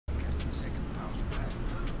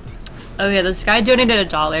Oh yeah, this guy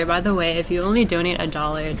donated $1. By the way, if you only donate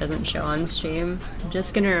 $1, it doesn't show on stream. I'm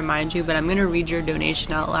just gonna remind you, but I'm gonna read your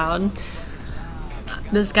donation out loud.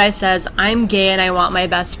 This guy says, I'm gay and I want my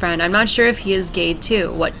best friend. I'm not sure if he is gay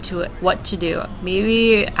too. What to do?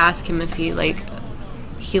 Maybe ask him if he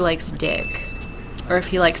likes dick, or if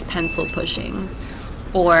he likes pencil pushing,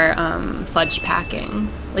 or fudge packing.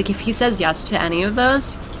 Like, if he says yes to any of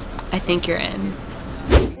those, I think you're in.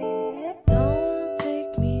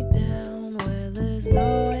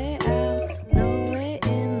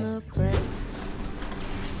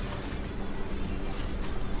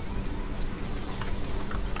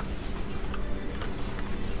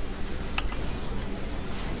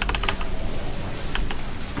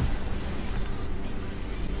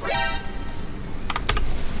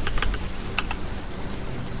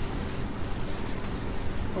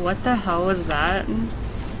 What the hell was that?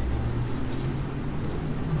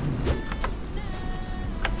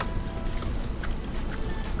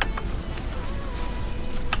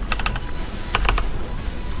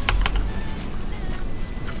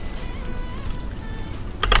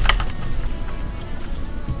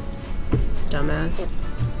 Dumbass.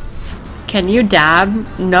 Can you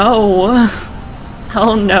dab? No.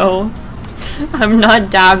 Hell no. I'm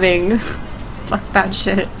not dabbing. Fuck that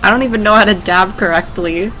shit. I don't even know how to dab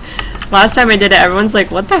correctly. Last time I did it, everyone's like,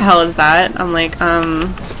 what the hell is that? I'm like,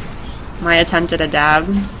 my attempt at a dab.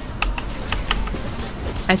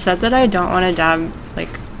 I said that I don't want to dab,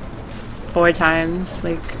 like, 4 times.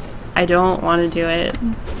 Like, I don't want to do it.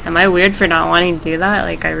 Am I weird for not wanting to do that?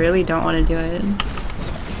 Like, I really don't want to do it.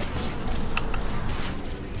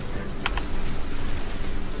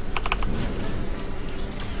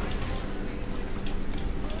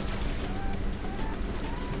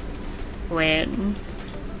 Wait,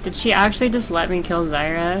 did she actually just let me kill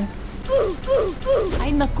Zyra? Ay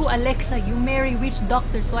naku, Alexa, you marry rich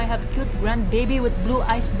doctor, so I have cute grandbaby with blue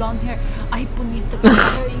eyes, blonde hair. Ay punita,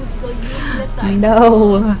 are you so useless?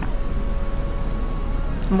 No.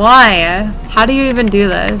 Why? How do you even do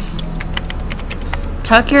this?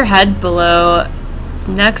 Tuck your head below.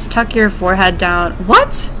 Next, tuck your forehead down. What?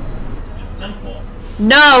 It's simple.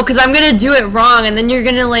 No, because I'm gonna do it wrong and then you're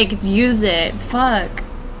gonna, like, use it. Fuck.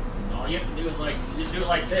 All you have to do is, like, you just do it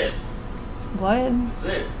like this. What? That's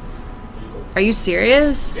it. Are you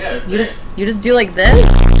serious? Yeah, that's You just do like this?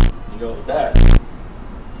 You go with that.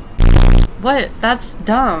 What? That's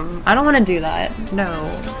dumb. I don't want to do that.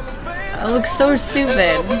 No. That looks so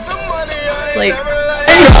stupid. It's like...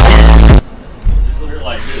 Just literally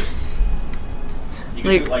like this. You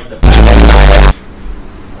can Like, do it like the fat.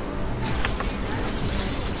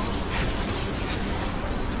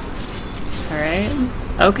 Alright.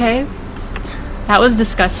 Okay. That was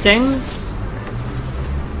disgusting.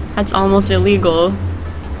 That's almost illegal.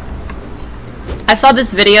 I saw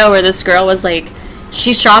this video where this girl was like,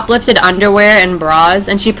 she shoplifted underwear and bras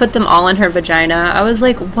and she put them all in her vagina. I was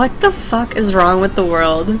like, what the fuck is wrong with the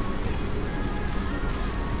world?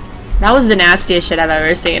 That was the nastiest shit I've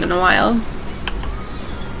ever seen in a while.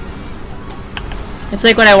 It's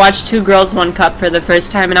like when I watched Two Girls, One Cup for the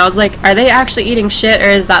first time and I was like, are they actually eating shit or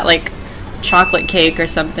is that like chocolate cake or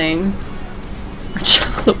something? Or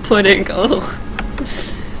chocolate pudding, oh.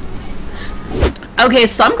 Okay,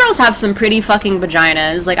 some girls have some pretty fucking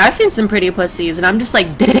vaginas. Like, I've seen some pretty pussies, and I'm just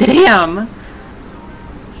like, damn.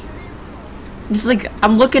 Just like,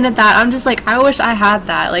 I'm looking at that, I'm just like, I wish I had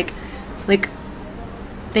that. Like,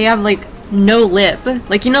 they have, like, no lip.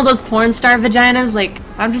 Like, you know those porn star vaginas? Like,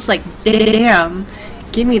 I'm just like, damn.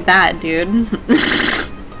 Give me that, dude.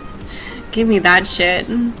 Give me that shit.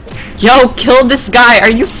 Yo, kill this guy.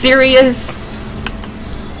 Are you serious?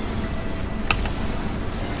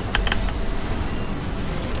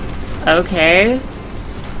 Okay.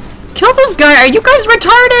 Kill this guy! Are you guys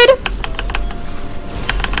retarded?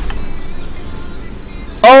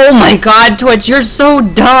 Oh my god, Twitch, you're so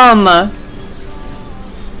dumb!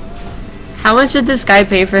 How much did this guy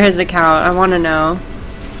pay for his account? I wanna know.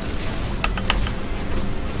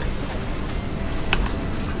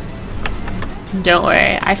 Don't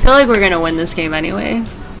worry, I feel like we're gonna win this game anyway.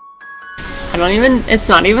 It's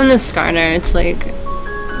not even the Skarner, it's like...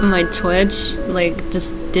 my Twitch, like,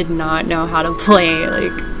 just did not know how to play,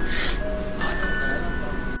 like...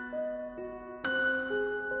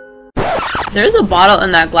 There's a bottle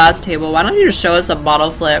in that glass table, why don't you just show us a bottle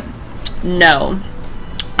flip? No.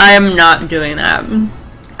 I am not doing that.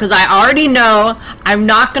 Because I already know I'm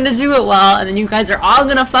not gonna do it well, and then you guys are all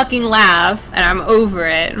gonna fucking laugh, and I'm over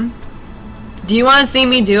it. Do you want to see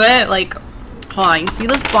me do it? Like, hold on, you see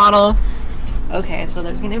this bottle? Okay, so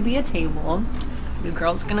there's gonna be a table. The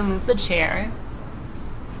girl's gonna move the chair.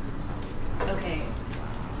 Okay.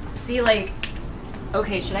 See, like,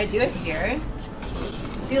 okay, should I do it here?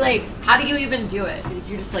 See, like, how do you even do it?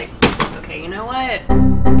 You're just like, okay, you know what?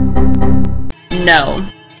 No.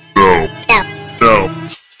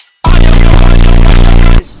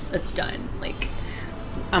 It's done. Like,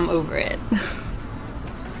 I'm over it. You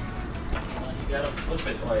gotta flip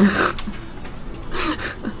it like. It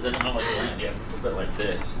doesn't know what to land. You have to flip it like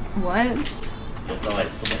this. What? You have to like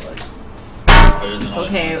flip it like. But it doesn't always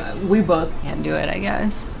Okay, land. we both can do it, I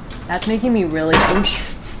guess. That's making me really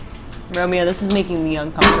anxious. Romeo, this is making me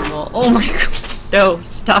uncomfortable. Oh my god. No,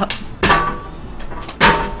 stop.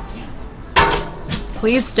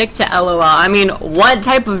 Please stick to LOL. I mean, what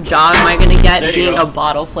type of job am I gonna get There you being go. a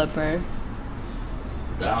bottle flipper?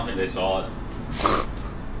 I don't think they saw it.